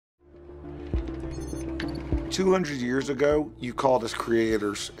200 years ago, you called us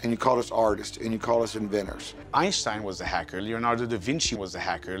creators, and you called us artists, and you called us inventors. Einstein was a hacker. Leonardo da Vinci was a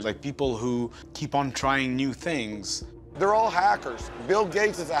hacker. Like, people who keep on trying new things. They're all hackers. Bill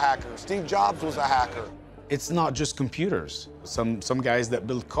Gates is a hacker. Steve Jobs was a hacker. It's not just computers. Some guys that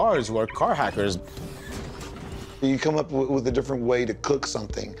build cars were car hackers. You come up with a different way to cook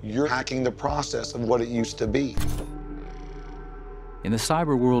something. You're hacking the process of what it used to be. In the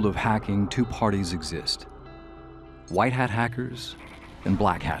cyber world of hacking, two parties exist: white hat hackers and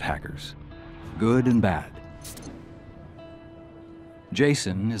black hat hackers, good and bad.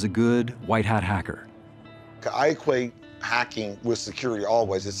 Jayson is a good white hat hacker. I equate hacking with security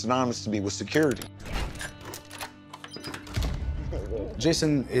always. It's synonymous to me with security.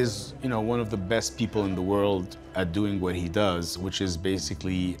 Jayson is, one of the best people in the world at doing what he does, which is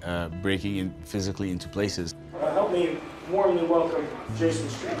basically breaking in physically into places. Help me warmly welcome Jayson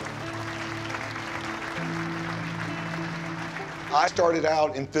Street. I started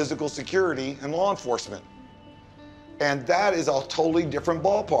out in physical security and law enforcement. And that is a totally different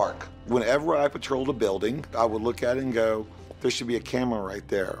ballpark. Whenever I patrolled a building, I would look at it and go, there should be a camera right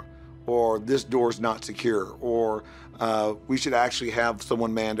there, or this door's not secure, or we should actually have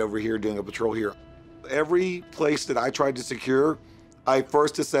someone manned over here doing a patrol here. Every place that I tried to secure, I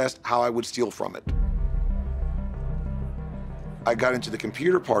first assessed how I would steal from it. I got into the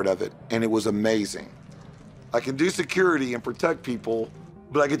computer part of it, and it was amazing. I can do security and protect people,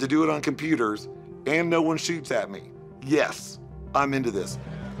 but I get to do it on computers, and no one shoots at me. Yes, I'm into this.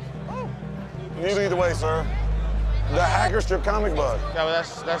 You lead the way, sir. The Hacker Strip comic book. Yeah,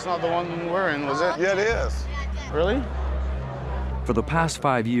 but that's not the one we're in, was it? Yeah, it is. Really? For the past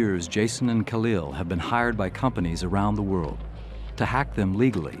 5 years, Jayson and Khalil have been hired by companies around the world to hack them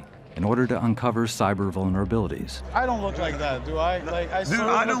legally in order to uncover cyber vulnerabilities. I don't look like that, do I? Dude,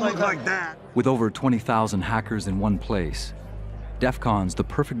 I don't look like that. With over 20,000 hackers in one place, DEF CON's the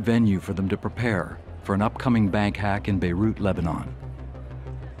perfect venue for them to prepare for an upcoming bank hack in Beirut, Lebanon.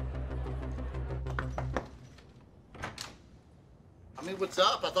 I mean, what's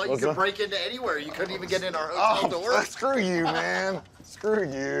up? I thought you could break into anywhere. You couldn't even get in our hotel door. Screw you, man. Screw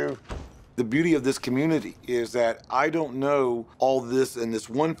you. The beauty of this community is that I don't know all this in this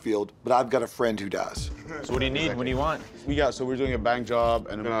one field, but I've got a friend who does. So what do you need? What do you want? So we're doing a bank job,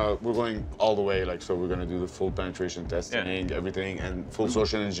 and we're going all the way. So we're gonna do the full penetration testing, everything, and full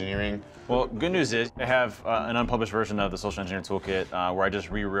social engineering. Well, good news is I have an unpublished version of the social engineering toolkit where I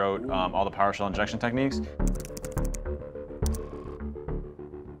just rewrote all the PowerShell injection techniques.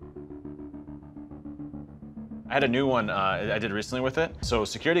 I had a new one I did recently with it. So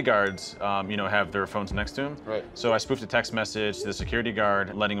security guards, have their phones next to them. Right. So I spoofed a text message to the security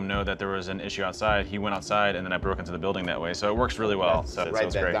guard, letting him know that there was an issue outside. He went outside, and then I broke into the building that way. So it works really well. So Write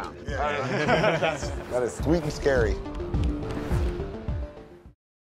it's that great. down. That is sweet and scary.